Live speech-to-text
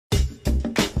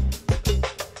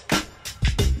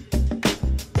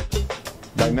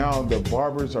Right now, the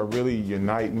barbers are really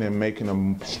uniting and making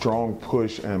a strong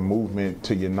push and movement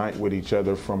to unite with each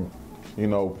other from,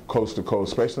 coast to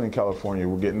coast, especially in California.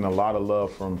 We're getting a lot of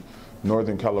love from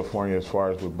Northern California as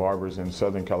far as with barbers and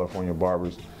Southern California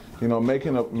barbers,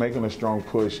 making a strong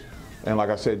push. And like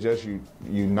I said, just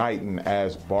uniting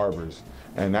as barbers.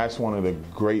 And that's one of the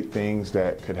great things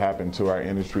that could happen to our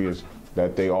industry is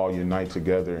that they all unite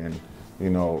together and,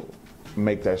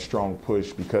 make that strong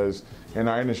push, because in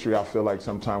our industry, I feel like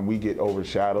sometimes we get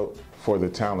overshadowed for the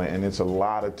talent, and it's a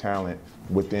lot of talent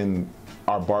within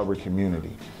our barber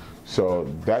community. So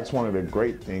that's one of the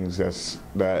great things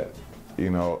that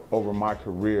over my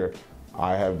career,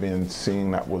 I have been seeing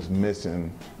that was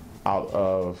missing out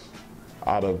of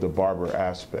the barber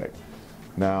aspect.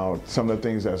 Now, some of the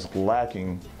things that's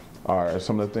lacking are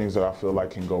some of the things that I feel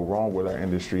like can go wrong with our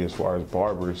industry as far as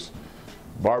barbers.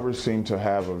 Barbers seem to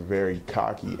have a very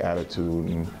cocky attitude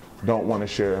and don't want to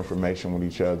share information with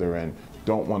each other and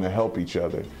don't want to help each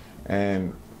other.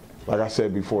 And like I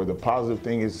said before, the positive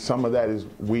thing is some of that is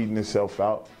weeding itself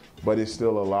out, but it's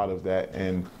still a lot of that.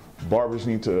 And barbers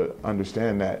need to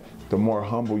understand that the more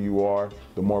humble you are,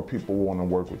 the more people want to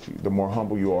work with you. The more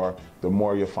humble you are, the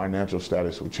more your financial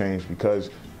status will change, because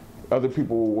other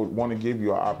people would want to give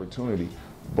you an opportunity.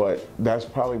 But that's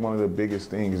probably one of the biggest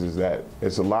things, is that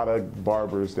it's a lot of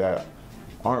barbers that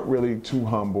aren't really too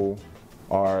humble,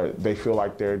 or they feel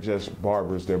like they're just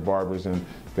barbers. They're barbers and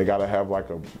they got to have like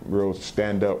a real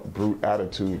stand-up brute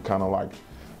attitude, kind of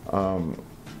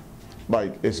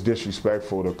like it's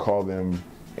disrespectful to call them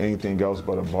anything else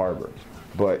but a barber.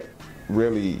 But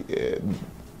really,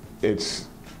 it's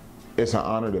an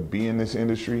honor to be in this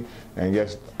industry. And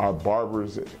yes, our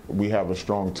barbers, we have a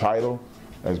strong title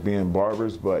as being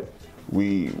barbers, but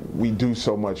we do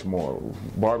so much more.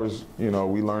 Barbers, we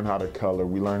learn how to color,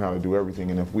 we learn how to do everything,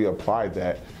 and if we apply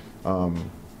that,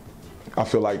 I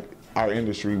feel like our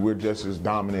industry, we're just as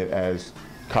dominant as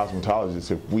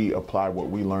cosmetologists if we apply what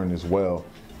we learn as well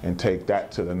and take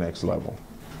that to the next level.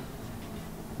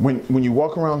 When you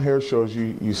walk around hair shows,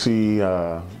 you see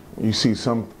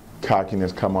some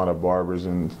cockiness come out of barbers,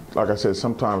 and like I said,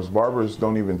 sometimes barbers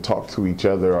don't even talk to each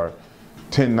other or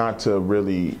tend not to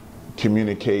really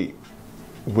communicate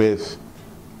with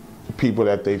people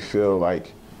that they feel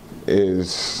like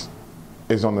is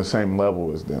on the same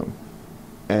level as them.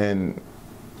 And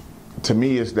to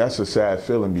me, that's a sad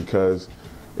feeling, because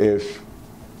if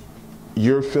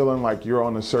you're feeling like you're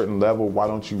on a certain level, why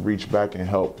don't you reach back and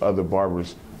help other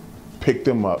barbers pick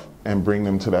them up and bring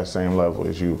them to that same level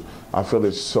as you? I feel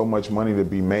there's so much money to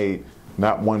be made.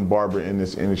 Not one barber in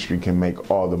this industry can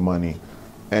make all the money.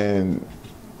 And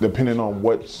depending on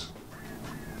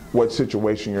what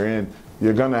situation you're in,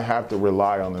 you're gonna have to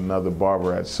rely on another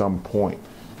barber at some point.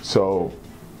 So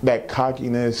that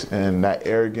cockiness and that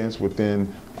arrogance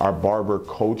within our barber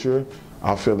culture,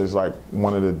 I feel is like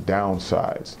one of the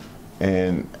downsides.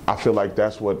 And I feel like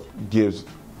that's what gives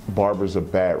barbers a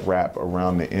bad rap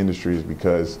around the industry, is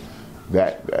because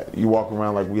that you walk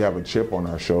around like we have a chip on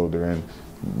our shoulder, and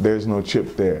there's no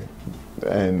chip there.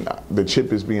 And the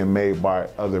chip is being made by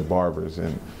other barbers,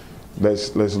 and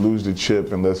let's lose the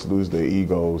chip and let's lose the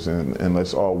egos, and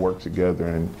let's all work together,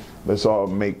 and let's all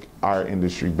make our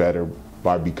industry better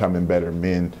by becoming better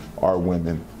men or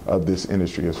women of this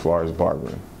industry as far as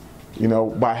barbering.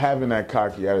 By having that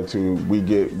cocky attitude, we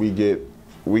get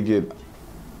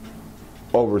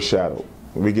overshadowed.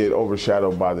 We get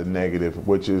overshadowed by the negative,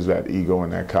 which is that ego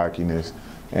and that cockiness.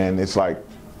 And it's like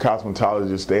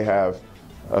cosmetologists, they have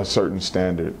a certain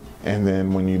standard. And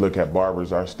then when you look at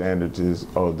barbers, our standards is,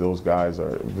 oh, those guys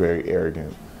are very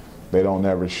arrogant. They don't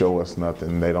ever show us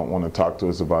nothing. They don't want to talk to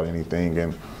us about anything.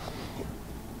 And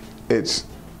it's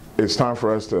time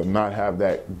for us to not have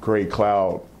that gray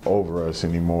cloud over us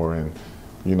anymore. And,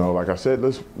 like I said,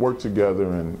 let's work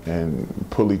together and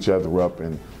pull each other up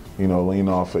and, lean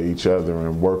off of each other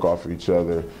and work off of each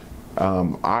other.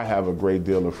 I have a great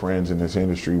deal of friends in this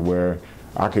industry where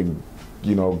I could,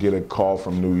 get a call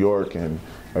from New York and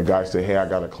a guy say, hey, I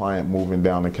got a client moving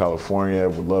down to California,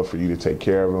 would love for you to take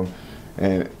care of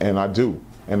him. And I do.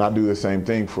 And I do the same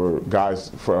thing for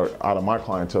guys out of my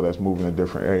clientele that's moving to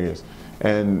different areas.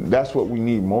 And that's what we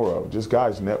need more of, just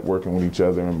guys networking with each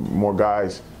other and more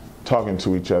guys talking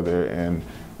to each other and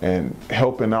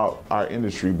helping out our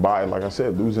industry by, like I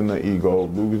said, losing the ego,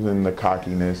 losing the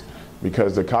cockiness,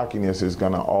 because the cockiness is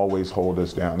gonna always hold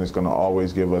us down. It's gonna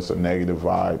always give us a negative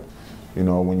vibe.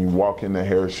 When you walk into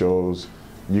hair shows,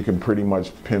 you can pretty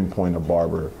much pinpoint a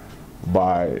barber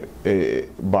by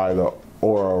the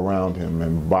aura around him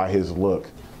and by his look.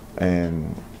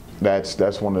 And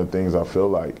that's one of the things I feel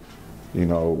like,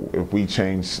 if we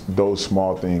change those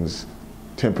small things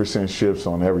 10% shifts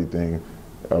on everything,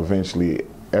 eventually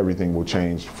everything will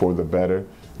change for the better.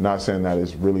 Not saying that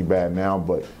it's really bad now,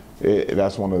 but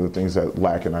that's one of the things that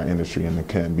lack in our industry and it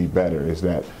can be better, is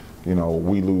that, you know,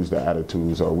 we lose the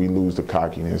attitudes or we lose the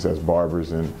cockiness as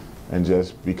barbers and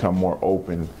just become more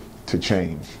open to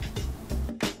change.